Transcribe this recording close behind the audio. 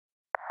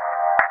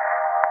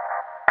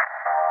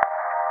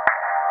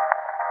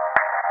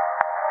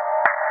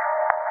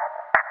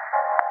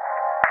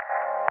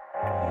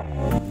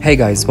Hey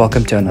guys,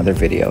 welcome to another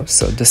video.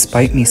 So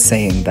despite me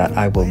saying that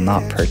I will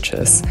not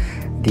purchase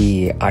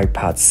the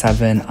iPad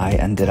 7, I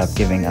ended up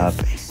giving up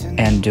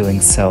and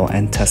doing so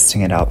and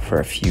testing it out for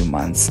a few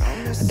months.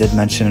 I did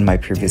mention in my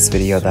previous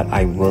video that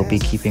I will be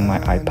keeping my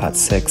iPad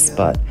 6,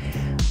 but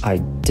I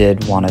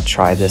did want to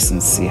try this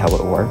and see how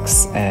it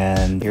works,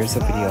 and here's a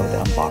video of the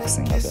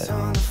unboxing of it.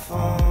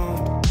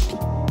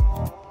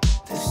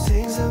 There's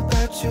things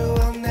about you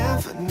I'll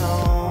never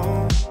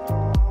know.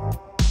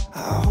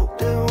 I hope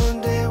that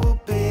one day we'll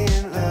be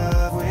in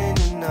love when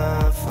you're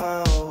not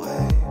far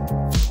away.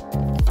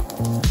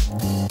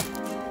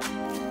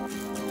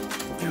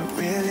 You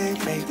really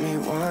make me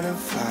wanna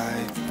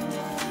fly,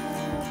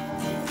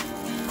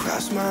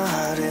 cross my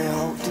heart and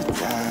hope to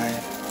die.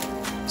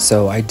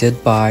 So I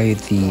did buy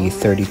the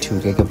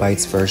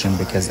 32GB version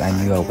because I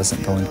knew I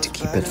wasn't going to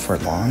keep it for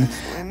long.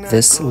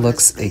 This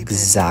looks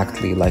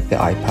exactly like the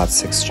iPad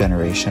 6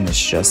 generation.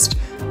 It's just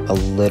a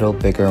little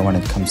bigger when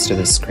it comes to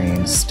the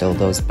screen. Still,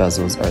 those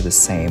bezels are the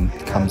same.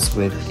 It comes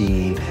with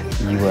the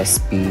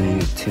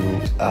USB to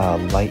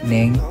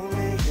Lightning.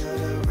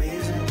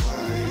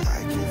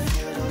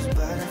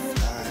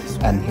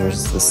 And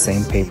here's the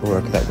same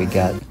paperwork that we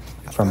get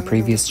from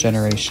previous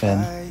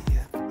generation.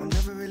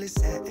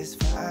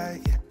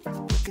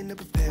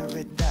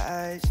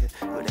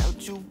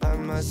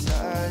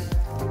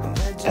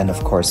 And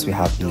of course we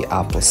have the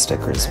Apple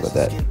stickers with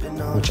it,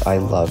 which I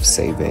love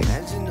saving.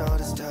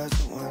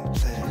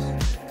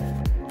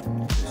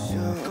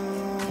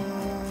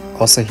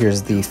 Also,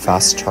 here's the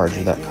fast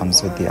charger that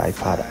comes with the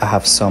iPad. I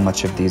have so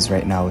much of these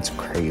right now, it's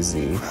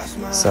crazy.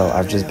 So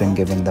I've just been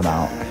giving them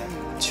out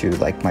to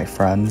like my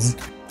friends.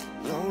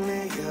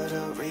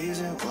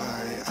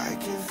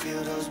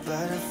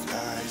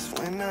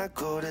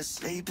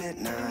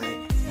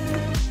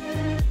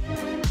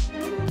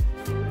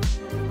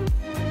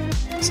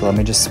 So let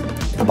me just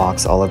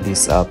box all of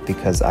these up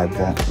because I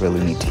won't really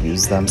need to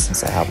use them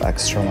since I have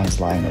extra ones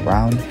lying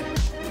around.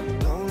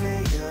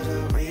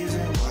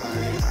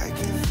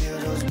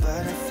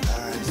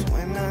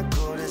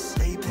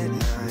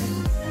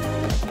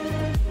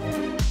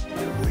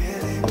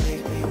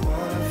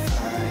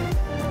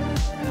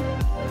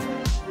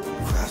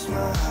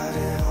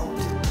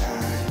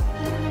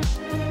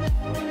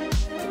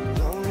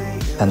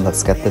 And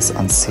let's get this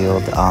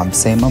unsealed.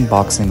 Same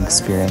unboxing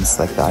experience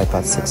like the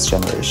iPad 6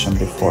 generation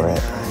before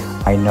it.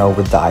 I know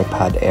with the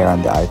iPad Air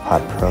and the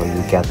iPad Pro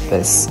you get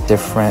this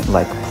different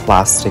like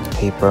plastic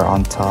paper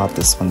on top.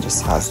 This one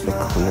just has the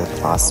clear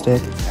plastic.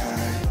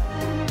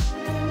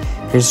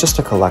 Here's just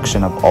a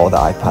collection of all the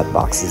iPad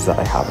boxes that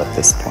I have at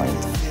this point.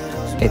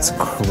 It's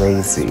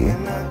crazy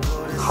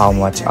how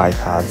much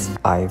iPads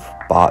I've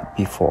bought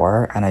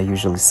before, and I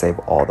usually save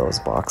all those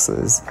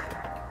boxes.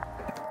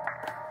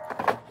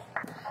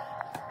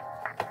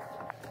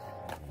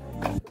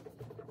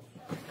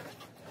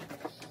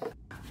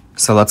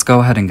 So let's go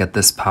ahead and get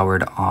this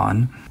powered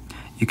on.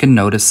 You can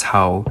notice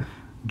how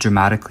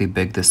dramatically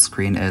big this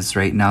screen is.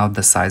 Right now,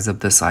 the size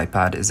of this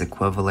iPad is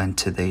equivalent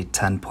to the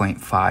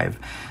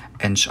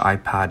 10.5-inch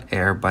iPad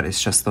Air, but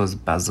it's just those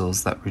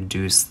bezels that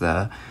reduce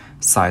the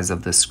size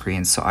of the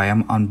screen. So I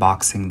am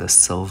unboxing the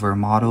silver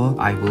model.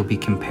 I will be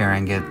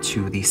comparing it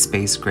to the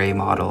space gray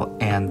model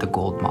and the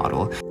gold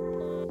model.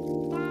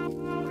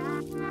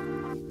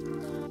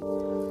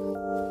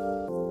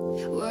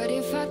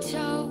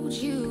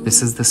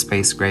 This is the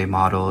space gray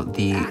model.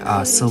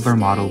 The silver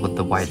model with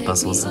the white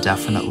bezels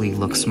definitely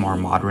looks more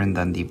modern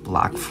than the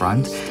black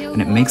front,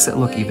 and it makes it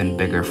look even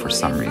bigger for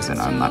some reason.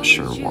 I'm not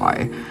sure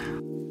why.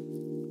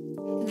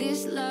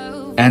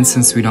 And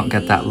since we don't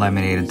get that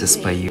laminated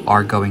display, you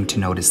are going to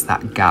notice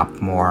that gap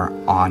more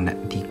on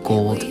the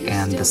gold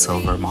and the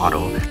silver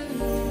model.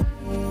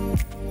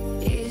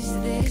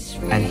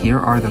 And here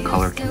are the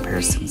color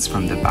comparisons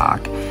from the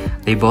back.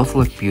 They both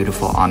look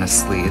beautiful,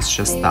 honestly. It's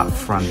just that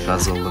front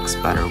bezel looks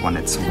better when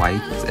it's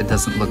white. It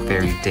doesn't look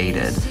very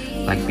dated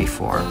like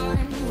before.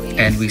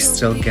 And we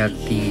still get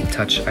the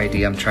Touch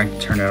ID. I'm trying to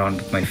turn it on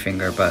with my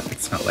finger, but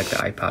it's not like the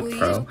iPad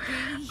Pro.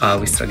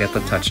 We still get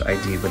the Touch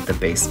ID with the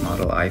base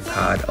model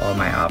iPad. All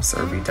my apps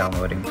are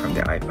re-downloading from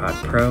the iPad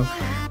Pro.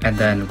 And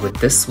then with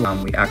this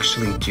one, we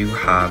actually do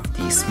have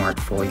the Smart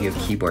Folio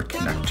keyboard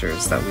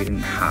connectors that we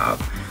didn't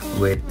have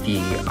with the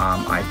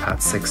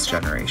iPad 6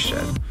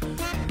 generation.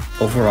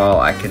 Overall,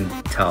 I can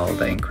tell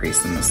the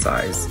increase in the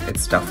size.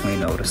 It's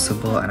definitely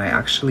noticeable, and I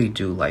actually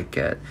do like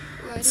it.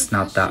 It's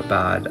not that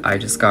bad. I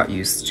just got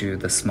used to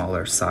the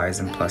smaller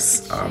size, and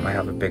plus I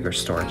have a bigger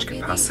storage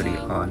capacity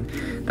on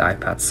the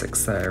iPad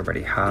 6 that I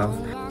already have.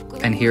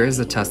 And here is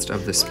a test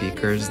of the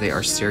speakers. They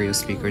are stereo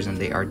speakers, and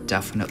they are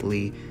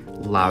definitely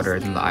louder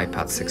than the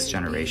iPad 6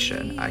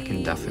 generation. I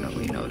can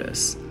definitely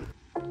notice.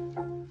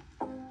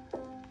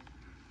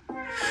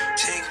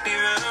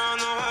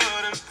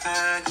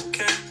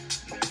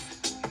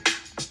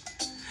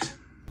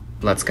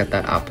 Let's get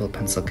that Apple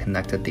Pencil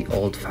connected the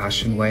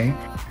old-fashioned way.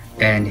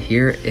 And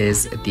here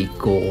is the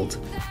gold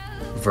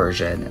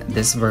version.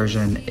 This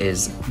version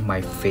is my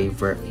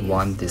favorite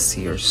one this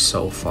year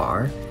so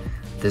far.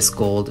 This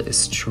gold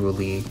is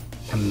truly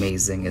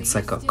amazing. It's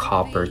like a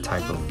copper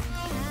type of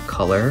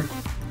color,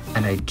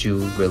 and I do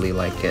really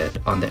like it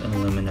on the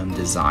aluminum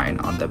design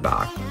on the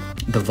back.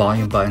 The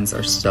volume buttons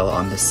are still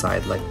on the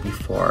side like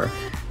before.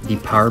 The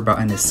power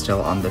button is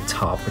still on the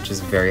top, which is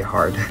very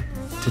hard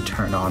to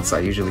turn on, so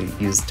I usually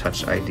use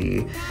Touch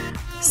ID.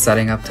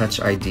 Setting up Touch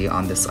ID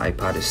on this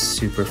iPad is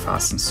super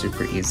fast and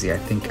super easy. I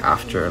think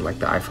after like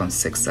the iPhone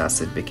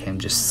 6s, it became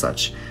just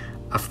such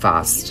a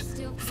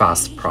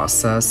fast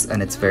process,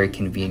 and it's very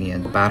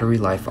convenient. The battery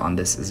life on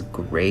this is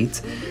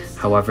great.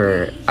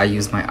 However, I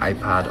use my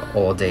iPad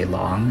all day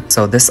long.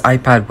 So this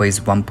iPad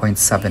weighs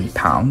 1.7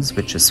 pounds,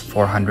 which is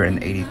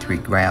 483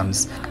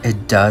 grams.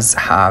 It does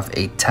have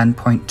a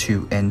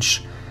 10.2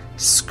 inch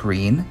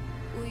screen,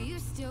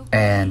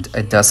 and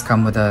it does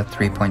come with a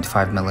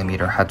 3.5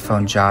 millimeter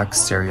headphone jack,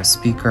 stereo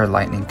speaker,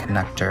 lightning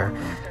connector,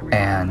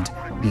 and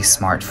the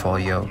Smart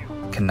Folio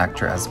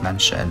connector as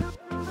mentioned.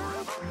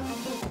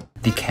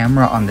 The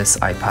camera on this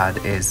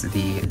iPad is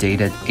the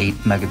dated 8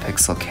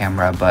 megapixel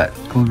camera, but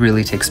who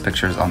really takes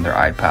pictures on their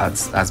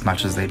iPads as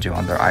much as they do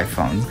on their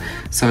iPhones?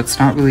 So it's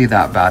not really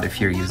that bad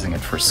if you're using it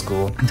for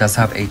school. It does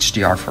have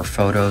HDR for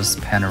photos,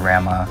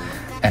 panorama,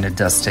 and it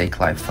does take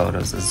live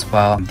photos as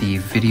well. The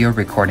video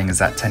recording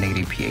is at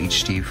 1080p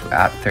HD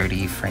at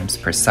 30 frames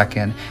per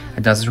second.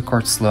 It does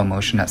record slow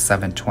motion at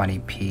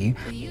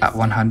 720p at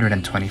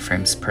 120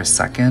 frames per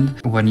second.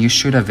 When you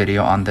shoot a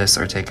video on this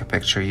or take a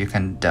picture, you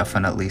can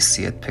definitely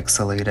see it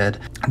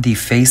pixelated. The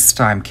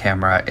FaceTime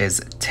camera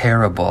is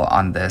terrible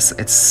on this.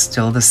 It's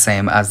still the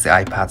same as the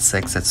iPad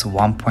 6. It's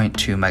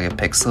 1.2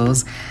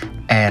 megapixels.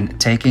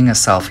 And taking a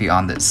selfie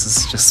on this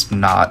is just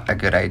not a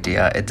good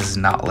idea. It does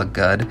not look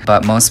good,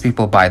 but most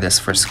people buy this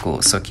for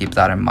school, so keep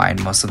that in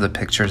mind. Most of the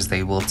pictures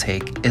they will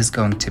take is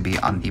going to be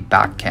on the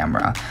back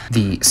camera.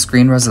 The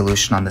screen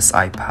resolution on this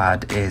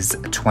iPad is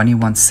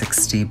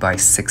 2160 by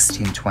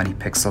 1620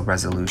 pixel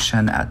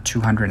resolution at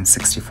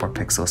 264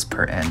 pixels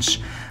per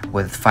inch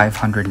with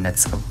 500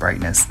 nits of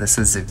brightness. This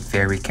is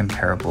very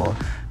comparable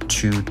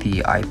to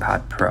the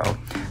iPad Pro.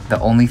 The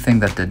only thing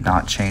that did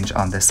not change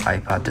on this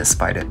iPad,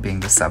 despite it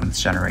being the 7th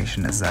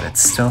generation, is that it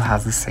still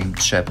has the same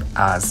chip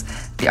as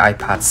the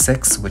iPad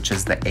 6, which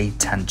is the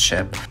A10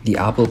 chip. The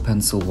Apple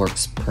Pencil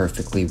works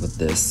perfectly with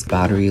this.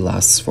 Battery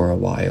lasts for a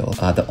while.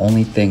 The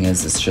only thing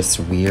is it's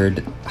just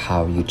weird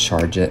how you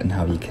charge it and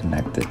how you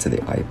connect it to the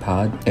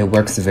iPad. It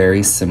works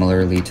very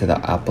similarly to the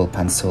Apple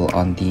Pencil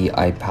on the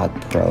iPad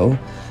Pro.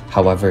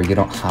 However, you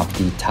don't have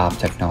the tap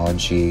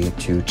technology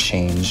to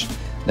change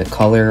the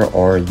color,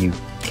 or you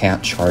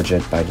can't charge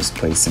it by just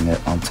placing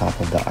it on top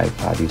of the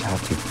iPad. You'd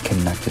have to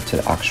connect it to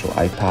the actual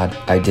iPad.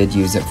 I did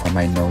use it for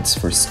my notes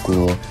for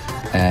school,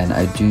 and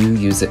I do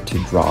use it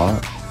to draw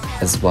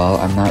as well.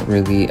 I'm not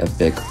really a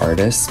big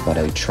artist, but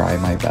I try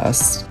my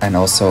best. And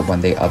also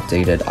when they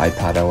updated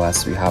iPad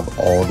OS, we have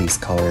all these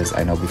colors.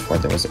 I know before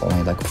there was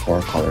only like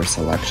 4 color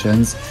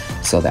selections,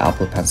 so the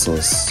Apple Pencil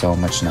is so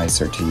much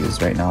nicer to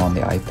use right now on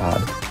the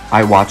iPad.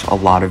 I watch a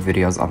lot of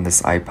videos on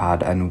this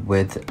iPad, and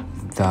with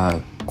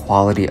the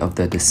quality of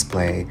the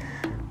display,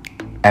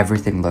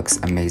 everything looks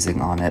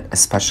amazing on it,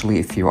 especially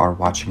if you are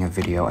watching a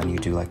video and you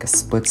do like a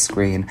split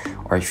screen,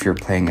 or if you're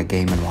playing a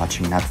game and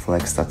watching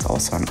Netflix. That's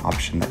also an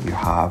option that you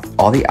have.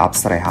 All the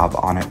apps that I have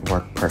on it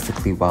work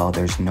perfectly well.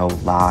 There's no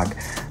lag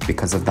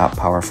because of that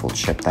powerful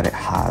chip that it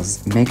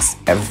has. It makes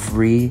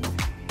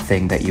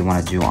everything that you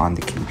want to do on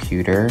the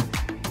computer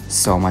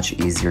so much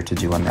easier to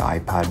do on the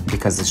iPad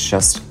because it's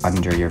just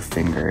under your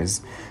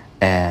fingers.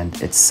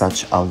 And it's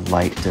such a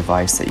light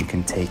device that you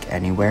can take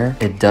anywhere.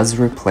 It does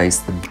replace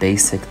the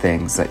basic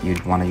things that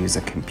you'd want to use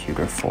a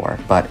computer for,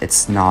 but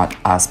it's not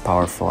as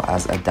powerful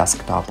as a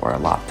desktop or a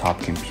laptop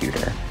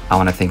computer. I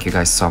want to thank you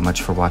guys so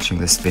much for watching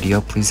this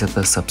video. Please hit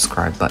the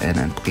subscribe button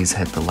and please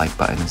hit the like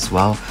button as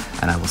well,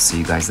 and I will see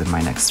you guys in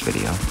my next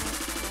video.